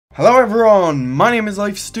Hello everyone, my name is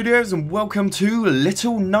Loafy Studios and welcome to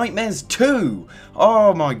Little Nightmares 2!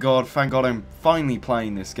 Oh my god, thank god I'm finally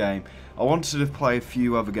playing this game. I wanted to play a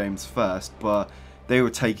few other games first, but they were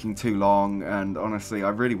taking too long and honestly I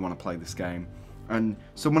really want to play this game. And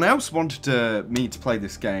someone else wanted me to play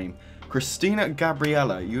this game. Christina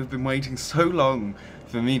Gabriella, you have been waiting so long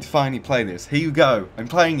for me to finally play this. Here you go, I'm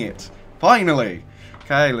playing it. Finally!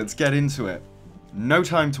 Okay, let's get into it. No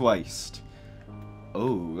time to waste.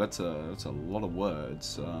 Oh, that's a lot of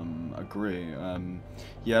words. Agree.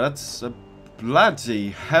 Yeah, that's a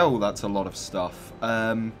bloody hell. That's a lot of stuff.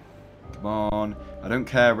 Come on. I don't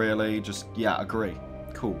care really. Just yeah, agree.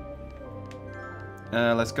 Cool.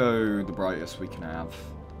 Let's go the brightest we can have.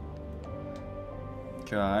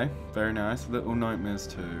 Okay, very nice. Little Nightmares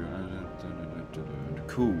 2.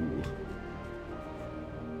 Cool.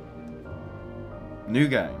 New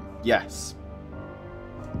game. Yes.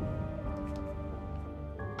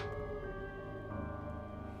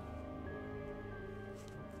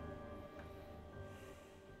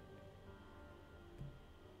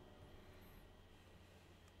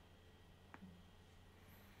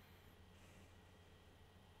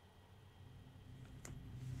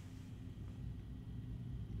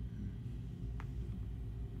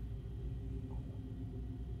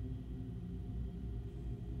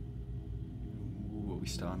 What are we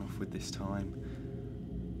starting off with this time?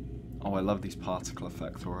 Oh, I love these particle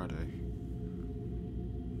effects already.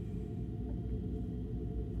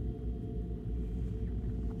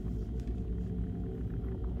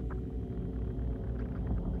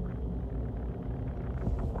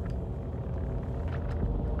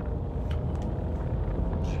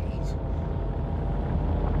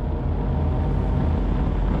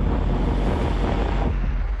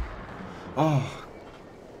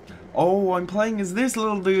 Oh, I'm playing as this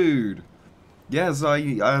little dude. Yes, I've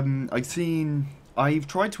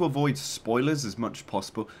tried to avoid spoilers as much as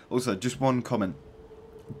possible. Also, just one comment.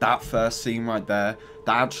 That first scene right there,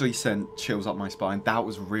 that actually sent chills up my spine. That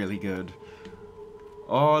was really good.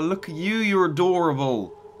 Oh, look at you, you're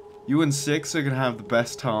adorable. You and Six are gonna have the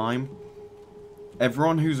best time.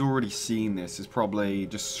 Everyone who's already seen this is probably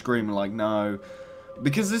just screaming like, no.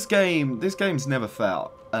 Because this game's never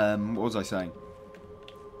failed. What was I saying?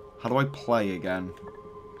 How do I play again?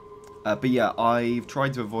 But yeah, I've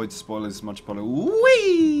tried to avoid spoilers as much as possible.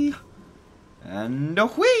 Whee! And a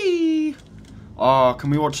whee! Oh,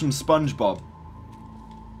 can we watch some SpongeBob?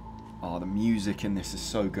 Oh, the music in this is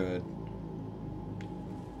so good.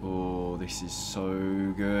 Oh, this is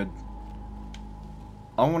so good.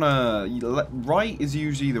 I wanna... Right is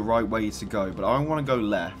usually the right way to go, but I wanna go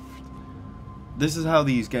left. This is how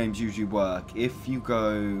these games usually work. If you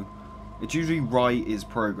go... It's usually right is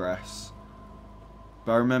progress.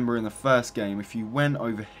 But I remember in the first game, if you went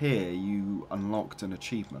over here, you unlocked an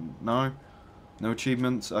achievement. No? No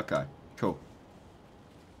achievements? Okay, cool.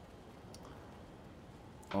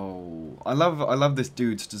 Oh, I love this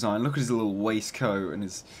dude's design. Look at his little waistcoat and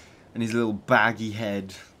his little baggy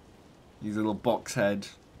head. His little box head.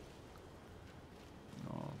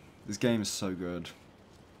 Oh, this game is so good.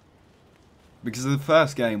 Because the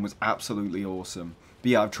first game was absolutely awesome. But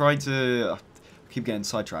yeah, I've tried to... I keep getting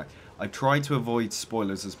sidetracked. I've tried to avoid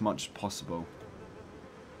spoilers as much as possible.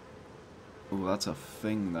 Oh, that's a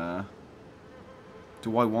thing there.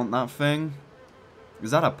 Do I want that thing? Is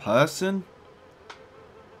that a person?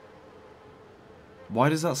 Why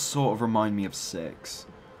does that sort of remind me of Six?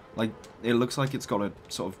 Like, it looks like it's got a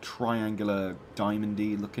sort of triangular,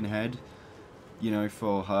 diamondy looking head. You know,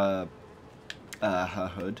 for her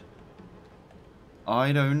hood.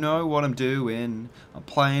 I don't know what I'm doing. I'm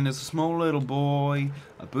playing as a small little boy.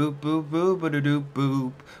 A boop boop boop ba da doop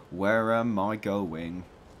boop. Where am I going?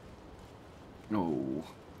 Oh,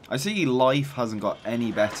 I see life hasn't got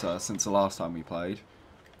any better since the last time we played.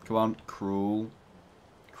 Come on, cruel,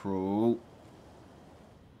 cruel.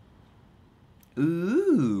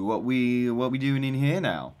 Ooh, what we doing in here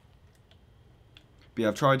now? But yeah,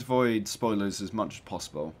 I've tried to avoid spoilers as much as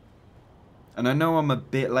possible. And I know I'm a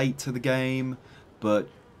bit late to the game. But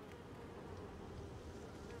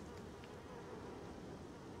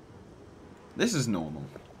this is normal.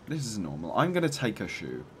 This is normal. I'm gonna take a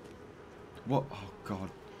shoe. What? Oh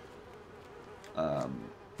god.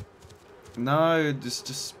 No,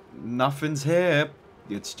 just nothing's here.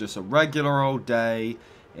 It's just a regular old day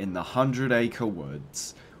in the 100-acre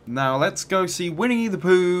woods. Now let's go see Winnie the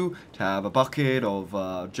Pooh to have a bucket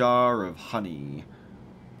of jar of honey.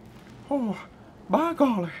 Oh, by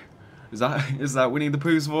golly. Is that Winnie the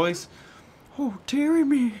Pooh's voice? Oh, dearie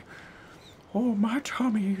me. Oh, my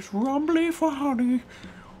tummy's rumbly for honey.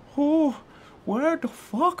 Oh, where the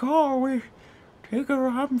fuck are we?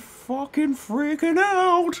 Tigger, I'm fucking freaking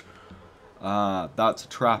out. That's a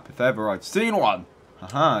trap if ever I've seen one.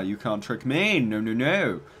 Haha, you can't trick me. No, no,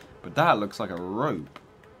 no. But that looks like a rope.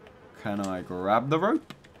 Can I grab the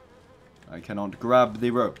rope? I cannot grab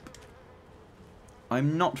the rope.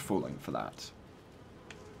 I'm not falling for that.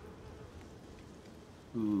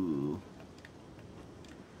 Ooh.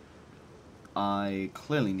 I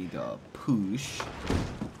clearly need a push.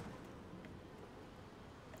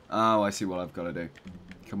 Oh, I see what I've got to do.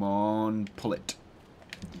 Come on, pull it.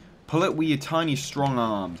 Pull it with your tiny, strong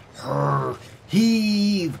arms.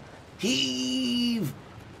 Heave! Heave!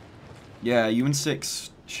 Yeah, you and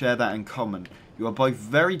Six share that in common. You are both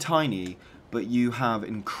very tiny, but you have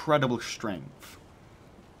incredible strength.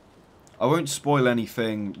 I won't spoil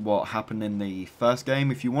anything what happened in the first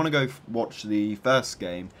game. If you want to go watch the first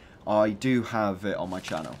game, I do have it on my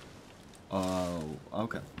channel. Oh,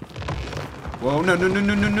 okay. Whoa, no, no, no,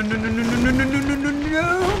 no, no, no, no, no, no, no, no, no, no, no,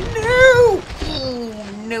 no, oh,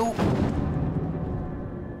 no.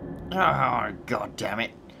 Oh, god damn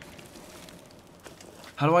it.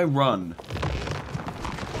 How do I run?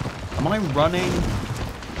 Am I running?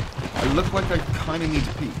 I look like I kind of need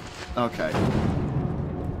to pee. Okay.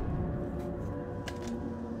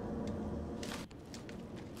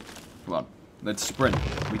 Come on. Let's sprint.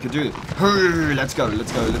 We can do it. Let's go,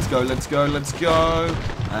 let's go, let's go, let's go, let's go.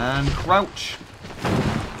 And crouch.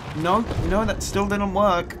 No, no, that still didn't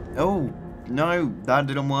work. Oh, no, that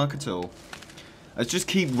didn't work at all. Let's just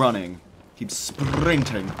keep running. Keep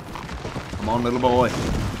sprinting. Come on, little boy.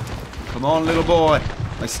 Come on, little boy.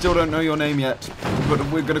 I still don't know your name yet, but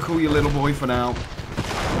we're going to call you little boy for now.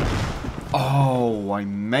 Oh, I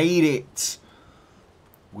made it.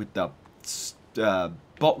 With the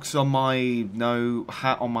box on my, no,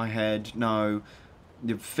 hat on my head, no,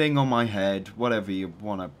 the thing on my head, whatever you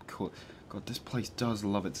want to call it. God, this place does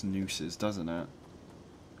love its nooses, doesn't it?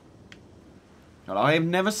 God, I have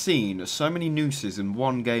never seen so many nooses in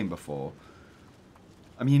one game before.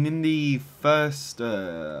 I mean, in the first,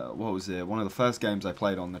 what was it? One of the first games I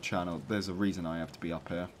played on the channel, there's a reason I have to be up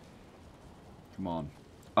here. Come on.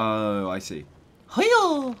 Oh, I see.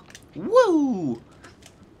 Hiya! Woo!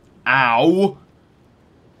 Ow!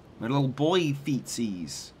 My little boy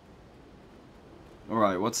feetsies.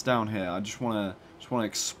 Alright, what's down here? I just wanna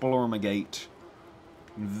explore my gate.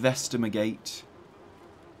 Investigate.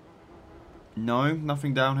 No,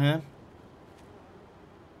 nothing down here.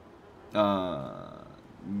 No.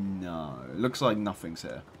 It looks like nothing's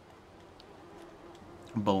here.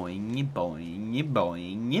 Boing, boing,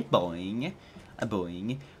 boing, boing,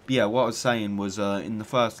 boing. But yeah, what I was saying was, in the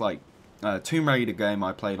first, like, Tomb Raider game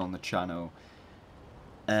I played on the channel,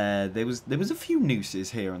 there was a few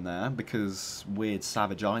nooses here and there, because weird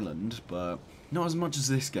Savage Island, but not as much as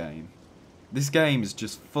this game. This game is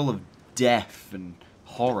just full of death and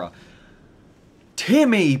horror.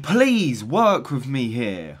 Timmy, please work with me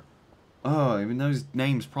here. Oh, even though his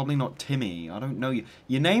name's probably not Timmy. I don't know you.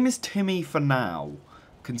 Your name is Timmy for now.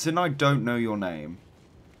 Considering I don't know your name,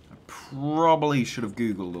 I probably should have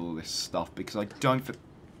Googled all this stuff because I don't.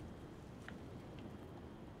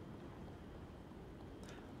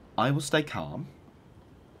 I will stay calm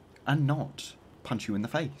and not punch you in the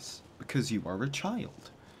face because you are a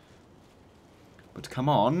child. But come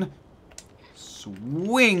on,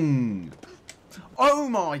 swing! Oh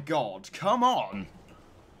my god, come on!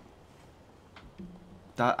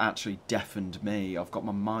 That actually deafened me. I've got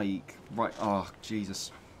my mic right. Oh,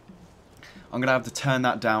 Jesus. I'm going to have to turn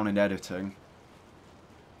that down in editing.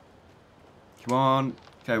 Come on.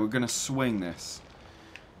 Okay, we're going to swing this.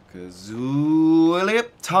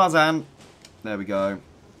 Tarzan. There we go.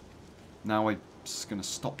 Now I'm just going to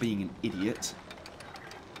stop being an idiot.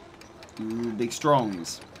 Ooh, big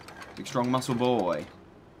strongs. Big strong muscle boy.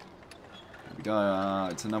 There we go.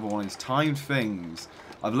 It's another one of these timed things.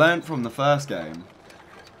 I've learned from the first game.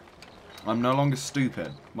 I'm no longer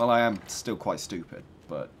stupid. Well, I am still quite stupid,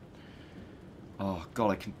 but... Oh,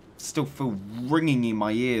 God, I can still feel ringing in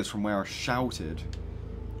my ears from where I shouted.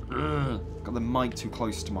 Ugh, got the mic too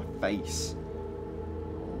close to my face.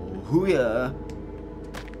 Oh, hooyah.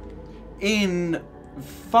 In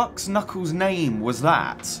fuck's knuckles name was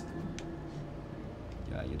that?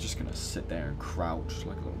 Yeah, you're just gonna sit there and crouch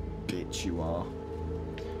like a little bitch you are.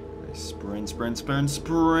 Sprint, sprint, sprint,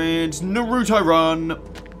 sprint. Naruto run!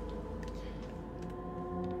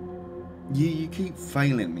 You keep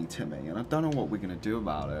failing me, Timmy, and I don't know what we're going to do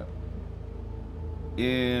about it.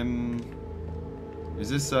 Is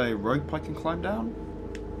this a rope I can climb down?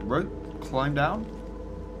 Rope? Climb down?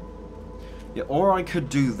 Yeah, or I could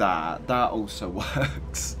do that. That also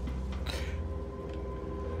works.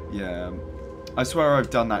 Yeah. I swear I've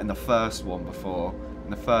done that in the first one before. In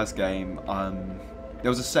the first game, there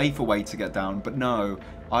was a safer way to get down, but no,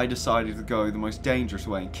 I decided to go the most dangerous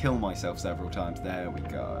way and kill myself several times. There we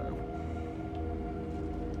go.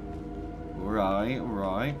 Alright,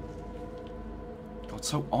 alright. God,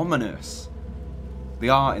 so ominous. The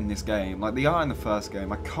art in this game, like the art in the first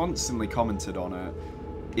game, I constantly commented on it,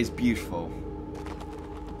 is beautiful.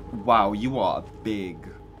 Wow, you're a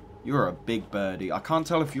big birdie. I can't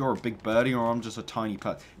tell if you're a big birdie or I'm just a tiny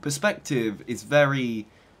perspective is very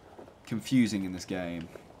confusing in this game.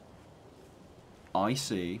 I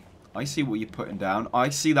see what you're putting down. I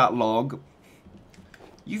see that log.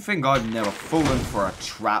 You think I've never fallen for a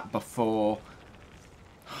trap before?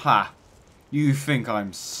 Ha! You think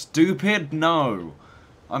I'm stupid? No.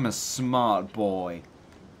 I'm a smart boy.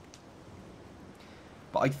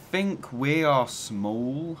 But I think we are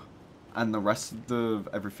small and the rest of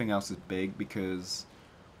everything else is big because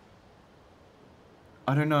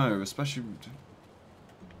I don't know, especially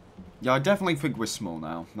yeah, I definitely think we're small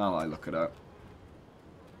now that I look at it.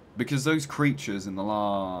 Because those creatures in the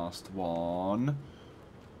last one,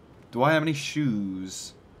 do I have any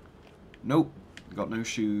shoes? Nope, got no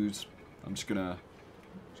shoes. I'm just gonna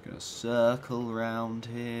circle around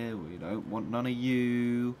here. We don't want none of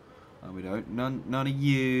you. We don't none of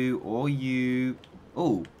you or you.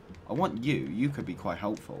 Oh, I want you. You could be quite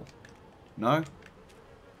helpful. No?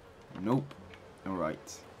 Nope.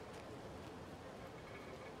 Alright.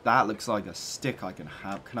 That looks like a stick I can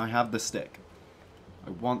have. Can I have the stick? I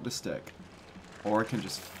want the stick. Or I can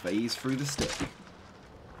just phase through the stick.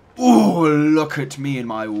 Oh, look at me and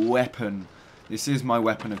my weapon. This is my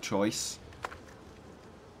weapon of choice.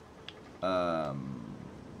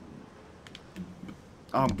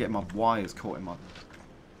 I'm getting my wires caught in my...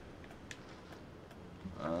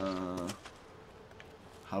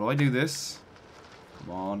 how do I do this? Come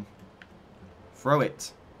on. Throw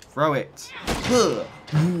it. Throw it.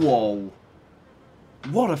 Whoa.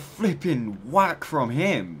 What a flipping whack from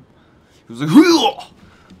him. He was like,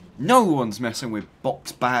 no one's messing with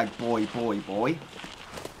box bag boy.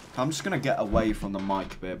 I'm just going to get away from the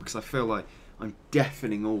mic bit because I feel like I'm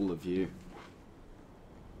deafening all of you.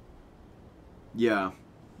 Yeah,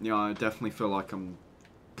 I definitely feel like I'm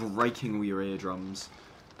breaking all your eardrums.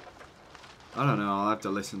 I don't know, I'll have to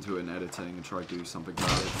listen to it in editing and try to do something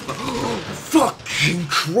about it. But, fucking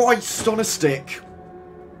Christ on a stick!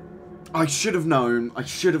 I should have known.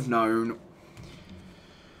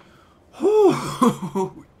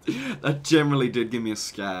 That generally did give me a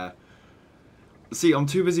scare. See, I'm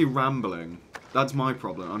too busy rambling. That's my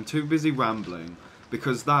problem. I'm too busy rambling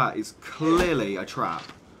because that is clearly a trap.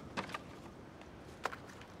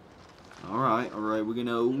 Alright, we're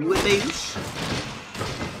gonna whip.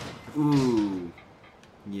 Ooh.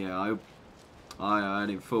 Yeah, I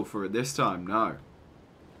didn't fall for it this time, no.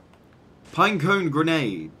 Pinecone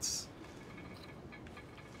grenades.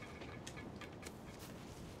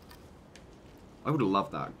 I would have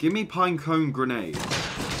loved that. Give me pinecone grenades.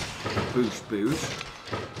 Boosh, boosh.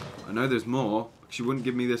 I know there's more. She wouldn't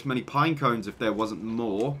give me this many pine cones if there wasn't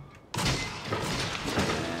more.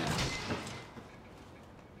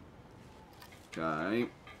 Okay.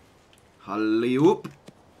 Halley-oop.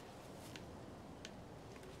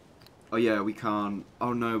 Oh yeah, we can't.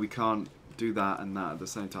 Oh no, we can't do that and that at the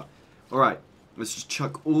same time. Alright, let's just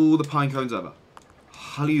chuck all the pine cones over.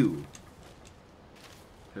 Halley-oop.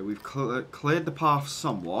 Okay, we've cleared the path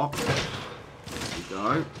somewhat. There we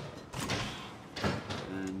go.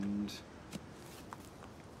 And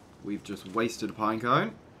we've just wasted a pine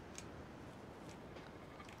cone.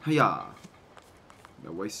 Hiya! I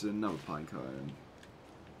wasted another pine cone.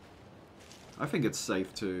 I think it's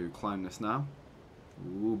safe to climb this now.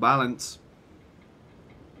 Ooh, balance.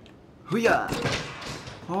 Hiya!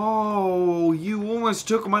 Oh, you almost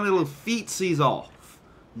took my little feetsies off.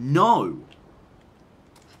 No!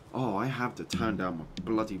 Oh, I have to turn down my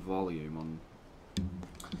bloody volume on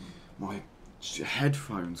my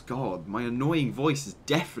headphones. God, my annoying voice is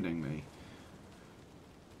deafening me.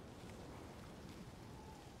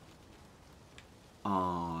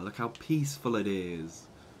 Ah, look how peaceful it is.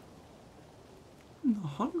 In the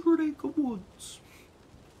 100-acre woods.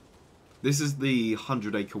 This is the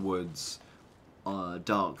 100-acre woods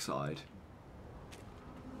dark side.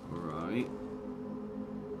 Alright.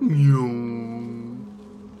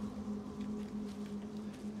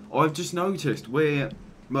 Oh, I've just noticed we're...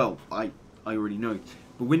 Well, I already know.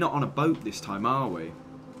 But we're not on a boat this time, are we?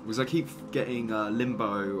 Because I keep getting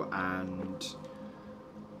Limbo and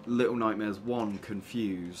Little Nightmares 1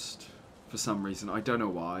 confused for some reason. I don't know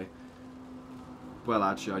why. Well,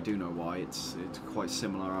 actually, I do know why. It's quite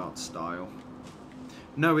similar art style.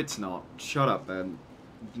 No, it's not. Shut up, Ben.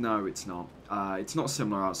 No, it's not. It's not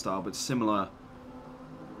similar art style, but similar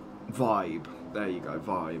vibe. There you go,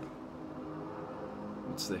 vibe.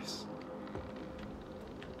 What's this?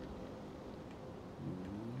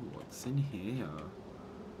 Ooh, what's in here?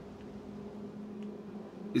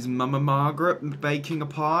 Is Mama Margaret baking a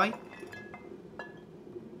pie?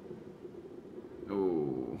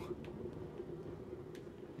 Oh.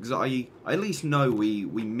 Because I at least know we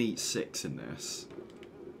meet 6 in this.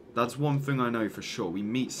 That's one thing I know for sure. We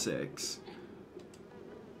meet 6.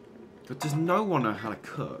 But does no one know how to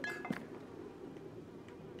cook?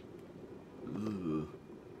 Ugh.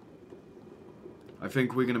 I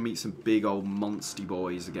think we're going to meet some big old monsty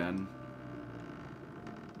boys again.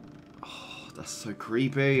 Oh, that's so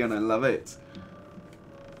creepy and I love it.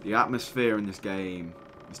 The atmosphere in this game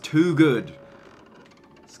is too good.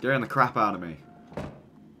 It's scaring the crap out of me.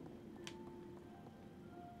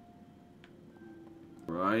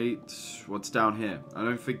 Right, what's down here? I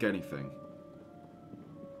don't think anything.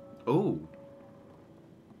 Oh.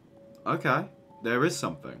 Okay, there is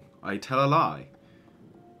something. I tell a lie.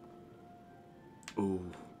 Oh.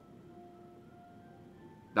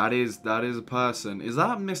 That is a person. Is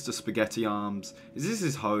that Mr. Spaghetti Arms? Is this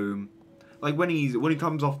his home? Like when he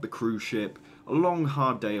comes off the cruise ship, a long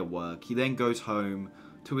hard day at work, he then goes home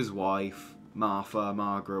to his wife,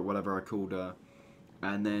 Margaret, whatever I called her,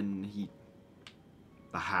 and then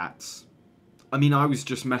the hats. I mean, I was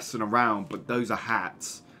just messing around, but those are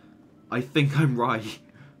hats. I think I'm right.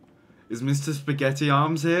 Is Mr. Spaghetti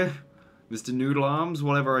Arms here? Mr. Noodle Arms?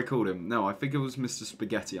 Whatever I called him. No, I think it was Mr.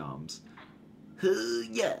 Spaghetti Arms.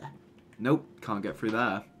 Yeah. Nope, can't get through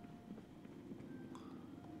there.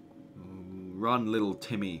 Run, little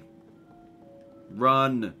Timmy.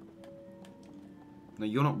 Run! No,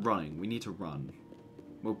 you're not running. We need to run.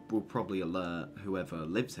 We'll probably alert whoever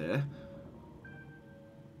lives here.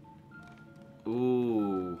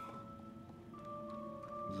 Ooh.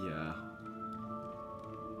 Yeah.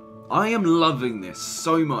 I am loving this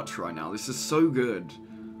so much right now. This is so good.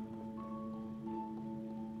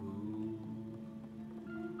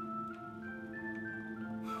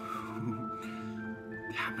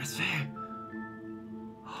 The atmosphere.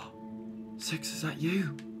 6, is that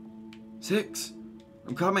you? 6?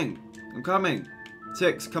 I'm coming. I'm coming.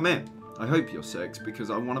 6, come in. I hope you're 6 because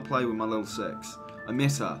I want to play with my little 6. I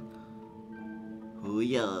miss her. Oh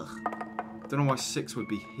yeah. Don't know why 6 would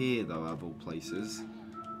be here though, out of all places.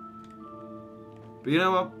 But you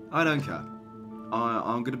know what? I don't care.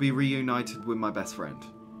 I'm going to be reunited with my best friend.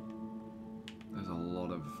 There's a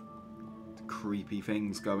lot of creepy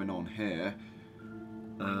things going on here.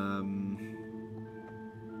 Come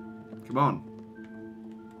on.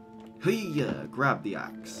 Hey, grab the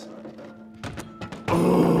axe.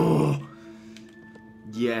 Oh!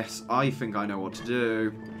 Yes, I think I know what to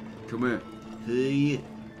do. Come here. Hey,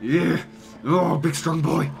 yeah. Oh, big strong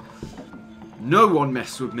boy. No one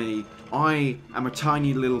mess with me. I am a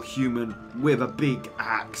tiny little human with a big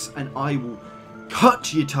axe, and I will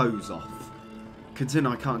cut your toes off.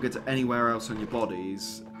 Considering I can't get to anywhere else on your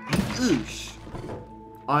bodies. Oosh.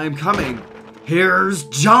 I am coming. Here's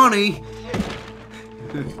Johnny.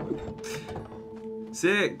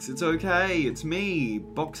 6, it's okay. It's me,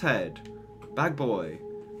 Boxhead, Bag Boy.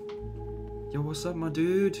 Yo, what's up, my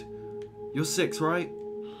dude? You're 6, right?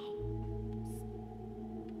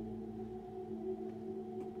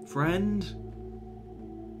 Friend?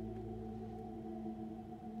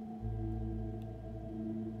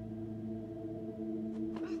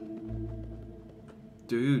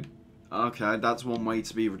 Dude. Okay, that's one way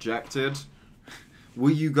to be rejected.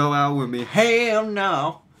 Will you go out with me? Hell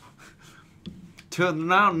no!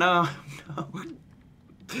 No.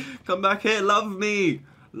 Come back here, love me!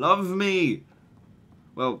 Love me!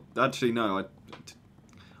 Well, actually, no.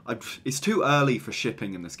 It's too early for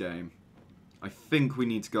shipping in this game. I think we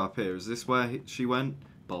need to go up here. Is this where she went?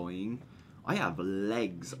 Boing. I have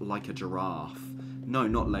legs like a giraffe. No,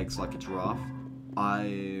 not legs like a giraffe.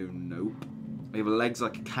 Nope. I have legs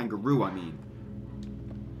like a kangaroo, I mean.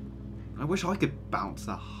 I wish I could bounce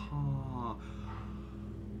that hard.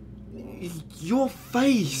 Your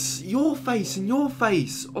face! Your face and your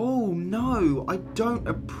face! Oh no, I don't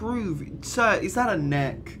approve. Sir, is that a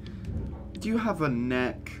neck? Do you have a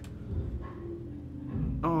neck?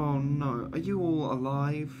 Oh no, are you all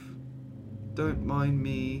alive? Don't mind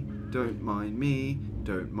me, don't mind me,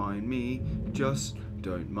 don't mind me, just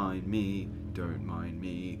don't mind me, don't mind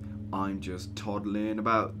me. I'm just toddling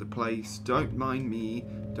about the place, don't mind me,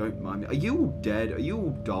 don't mind me. Are you all dead? Are you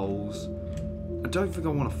all dolls? I don't think I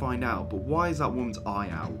want to find out, but why is that woman's eye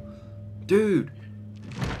out? Dude!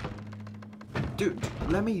 Dude,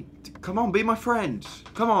 let me... Come on, be my friend.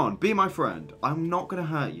 Come on, be my friend. I'm not gonna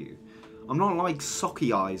hurt you. I'm not like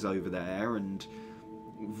socky eyes over there and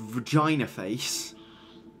vagina face.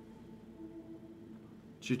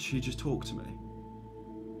 Should she just talk to me?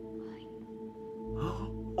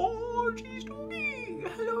 Oh, she's talking.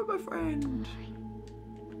 Hello, my friend.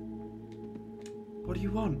 What do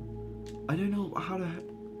you want? I don't know how to...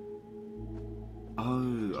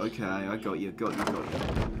 Oh, okay. I got you. Got you.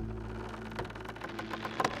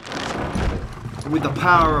 With the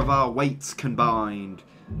power of our weights combined.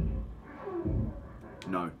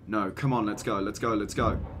 No. Come on, let's go.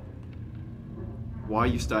 Why are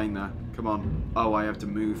you staying there? Come on. Oh, I have to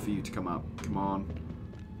move for you to come up. Come on.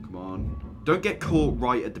 Don't get caught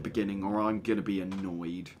right at the beginning or I'm gonna be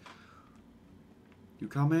annoyed. You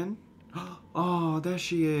come in? Oh, there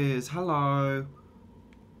she is. Hello.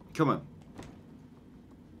 Come on.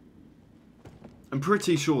 I'm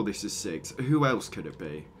pretty sure this is 6. Who else could it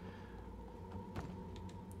be?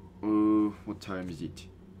 What time is it?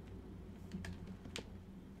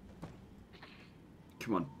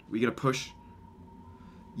 Come on. We gonna push?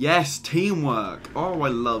 Yes, teamwork. Oh, I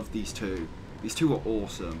love these two. These two are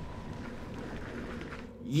awesome.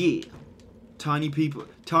 Yeah. Tiny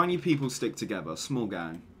people stick together. Small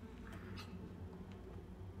gang.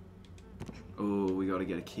 Oh, we gotta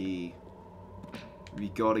get a key. We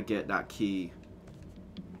gotta get that key.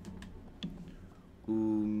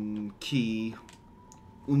 Key.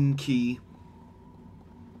 Key.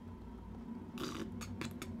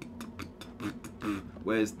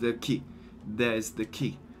 Where's the key? There's the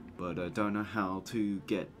key. But I don't know how to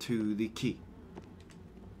get to the key.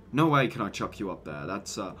 No way can I chuck you up there.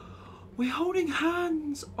 That's, we're holding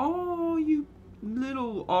hands. Oh, you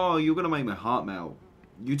little... Oh, you're gonna make my heart melt.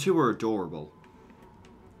 You two are adorable.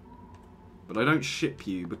 But I don't ship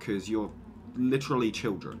you because you're literally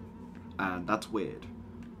children. And that's weird.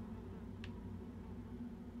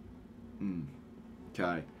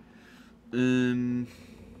 Okay. Do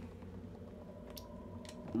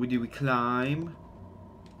we climb?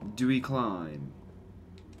 Do we climb?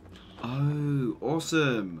 Oh,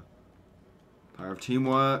 awesome. Power of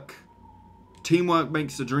teamwork. Teamwork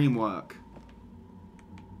makes the dream work.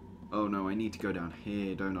 Oh no, I need to go down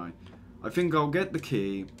here, don't I? I think I'll get the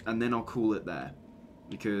key and then I'll call it there.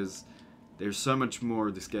 Because there's so much more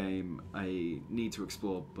of this game I need to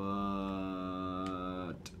explore,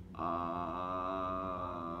 but...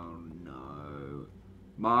 no.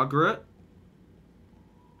 Margaret?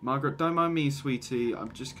 Margaret, don't mind me, sweetie.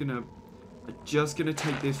 I'm just gonna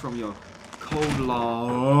take this from your cold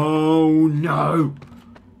Oh, no!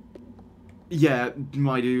 Yeah,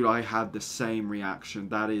 my dude, I had the same reaction.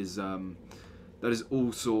 That is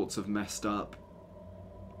all sorts of messed up.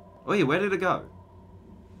 Oh yeah, where did it go?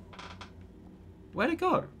 Where'd it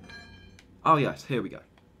go? Oh yes, here we go.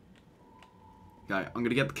 Okay, I'm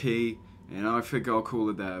gonna get the key, and I think I'll call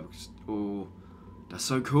it there. Because, oh, that's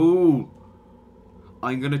so cool.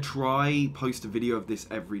 I'm gonna try post a video of this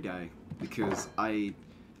every day because I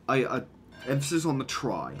emphasis on the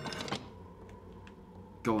try.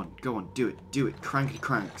 Go on, do it, cranky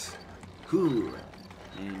cranks. Whoo,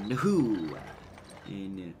 and whoo,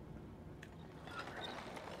 and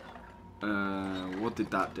what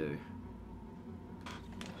did that do?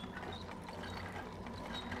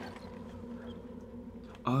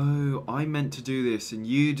 Oh, I meant to do this and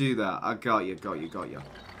you do that. I got you.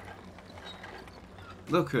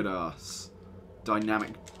 Look at us.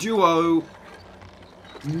 Dynamic duo.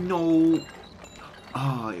 No.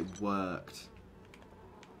 Ah, it worked.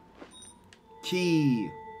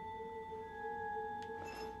 Key.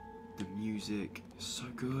 The music is so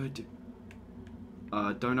good.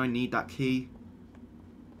 Don't I need that key?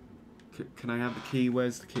 Can I have the key?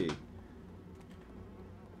 Where's the key?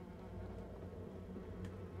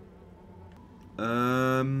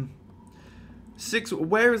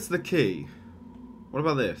 Where is the key? What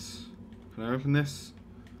about this? Can I open this?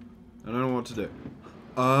 I don't know what to do.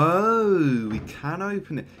 Oh, we can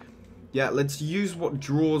open it. Yeah, let's use what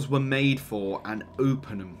drawers were made for and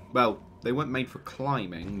open them. Well, they weren't made for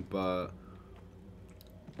climbing, but...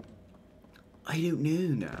 I don't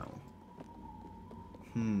know now.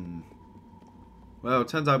 Well, it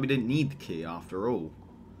turns out we didn't need the key after all.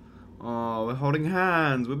 Oh, we're holding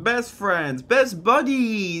hands. We're best friends. Best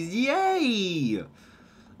buddies. Yay!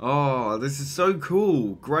 Oh, this is so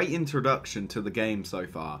cool. Great introduction to the game so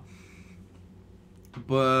far.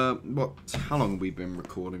 But, how long have we been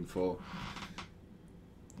recording for?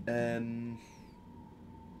 You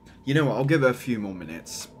know what, I'll give it a few more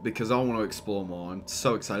minutes. Because I want to explore more. I'm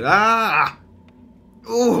so excited. Ah!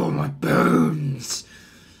 Oh, my bones!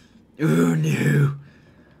 Oh, no.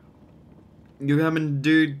 You coming,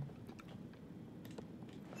 dude?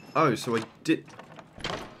 Oh, so I did...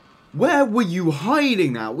 Where were you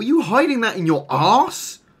hiding that? Were you hiding that in your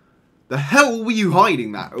arse? The hell were you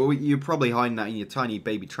hiding that? Or you're probably hiding that in your tiny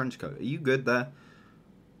baby trench coat. Are you good there?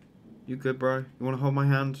 You good, bro? You want to hold my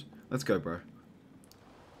hand? Let's go, bro.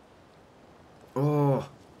 Oh,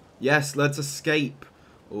 yes, let's escape.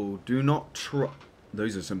 Oh, do not try...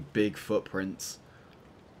 Those are some big footprints.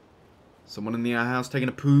 Someone in the house taking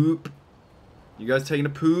a poop. You guys taking a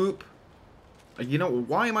poop? You know,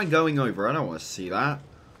 why am I going over? I don't want to see that.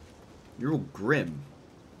 You're all grim.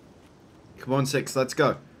 Come on, 6, let's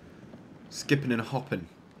go. Skipping and hopping.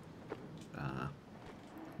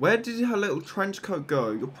 Where did her little trench coat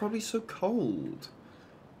go? You're probably so cold.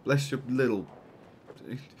 Bless your little...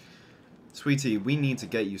 Sweetie, we need to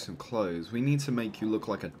get you some clothes. We need to make you look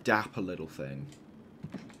like a dapper little thing.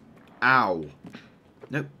 Ow.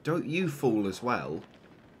 No, don't you fall as well.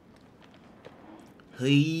 Hey,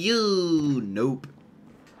 you. Nope.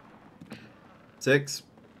 6.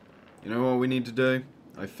 You know what we need to do?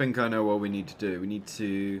 I think I know what we need to do. We need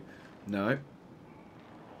to... No.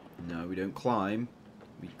 No, we don't climb.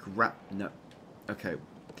 We grab... No. Okay.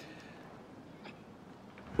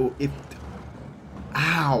 Oh, if...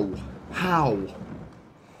 Ow. How?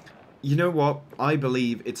 You know what? I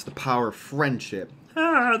believe it's the power of friendship.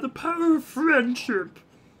 Ah, the power of friendship.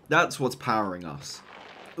 That's what's powering us.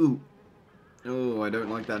 Ooh. Oh, I don't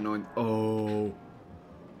like that noise. Oh.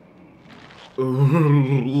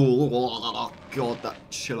 Oh, God, that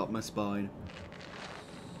chill up my spine.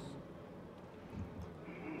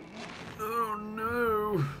 Oh,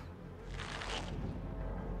 no.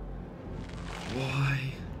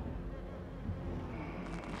 Why?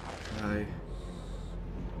 Okay.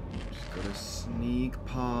 Just gotta sneak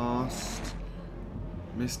past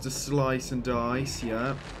Mr. Slice and Dice,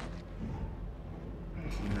 yeah.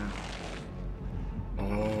 Yeah.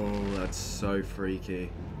 Oh, that's so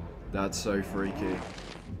freaky. That's so freaky.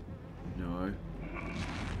 No.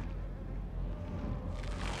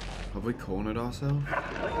 Have we cornered ourselves?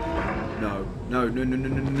 No. No, no, no, no, no,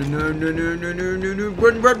 no, no, no, no, no, no, no, no,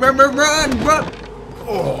 run, run, run, run, run, run!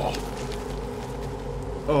 Oh.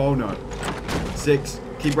 Oh no. 6.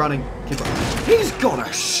 Keep running. Keep running. He's got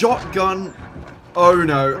a shotgun. Oh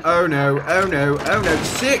no. Oh no. Oh no. Oh no.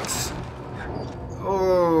 6.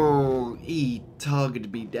 Oh, he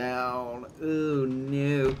targeted me down. Oh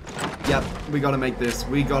no. Yep. We gotta make this.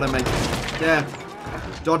 We gotta make it. Yeah.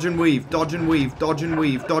 Dodge and weave. Dodge and weave. Dodge and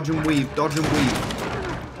weave. Dodge and weave. Dodge and weave.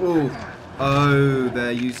 Oh. Oh,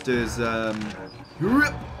 they're used as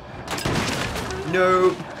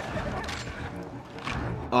no.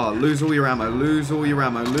 Oh, lose all your ammo, lose all your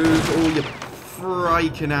ammo, lose all your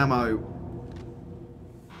freaking ammo.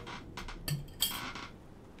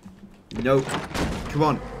 Nope. Come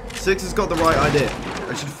on. 6 has got the right idea.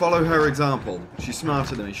 I should follow her example. She's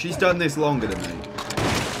smarter than me. She's done this longer than me.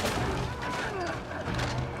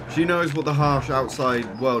 She knows what the harsh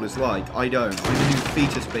outside world is like. I don't. I'm a new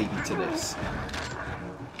fetus baby to this.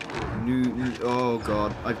 New oh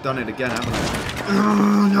god. I've done it again, haven't I?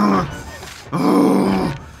 Oh, no.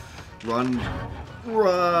 Oh. Run.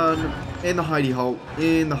 Run. In the hidey hole.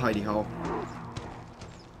 In the hidey hole.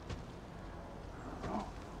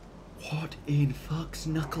 What in fuck's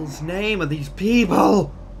knuckles name are these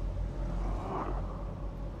people?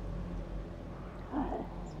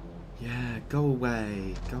 Yeah, go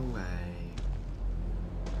away. Go away.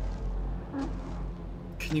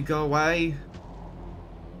 Can you go away?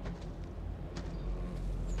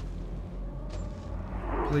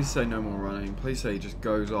 Please say no more running. Please say he just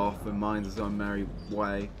goes off and minds his own merry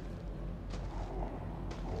way.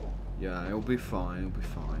 Yeah, it'll be fine. It'll be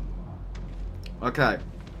fine. Okay.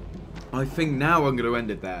 I think now I'm going to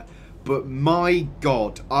end it there. But my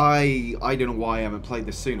god, I don't know why I haven't played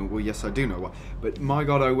this sooner. Well, yes, I do know why. But my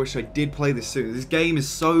god, I wish I did play this sooner. This game is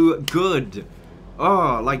so good.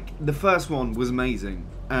 Oh, like, the first one was amazing.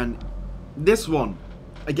 And this one,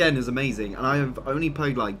 again, is amazing. And I have only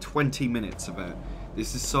played like 20 minutes of it.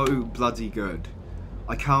 This is so bloody good.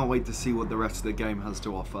 I can't wait to see what the rest of the game has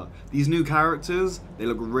to offer. These new characters, they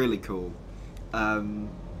look really cool.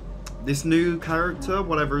 This new character,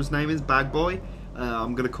 whatever his name is, Bag Boy,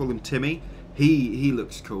 I'm gonna call him Timmy. He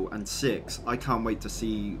looks cool. And 6, I can't wait to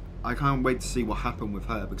see what happened with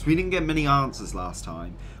her, because we didn't get many answers last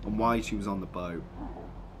time on why she was on the boat.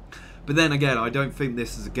 But then again, I don't think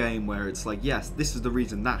this is a game where it's like, yes, this is the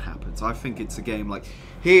reason that happens. I think it's a game like,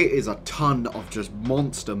 here is a ton of just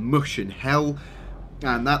monster mush and hell,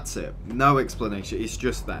 and that's it. No explanation, it's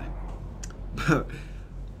just there. But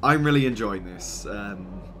I'm really enjoying this.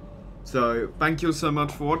 So, thank you so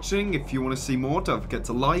much for watching. If you want to see more, don't forget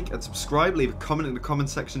to like and subscribe. Leave a comment in the comment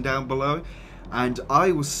section down below. and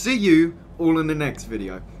I will see you all in the next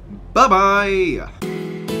video. Bye bye!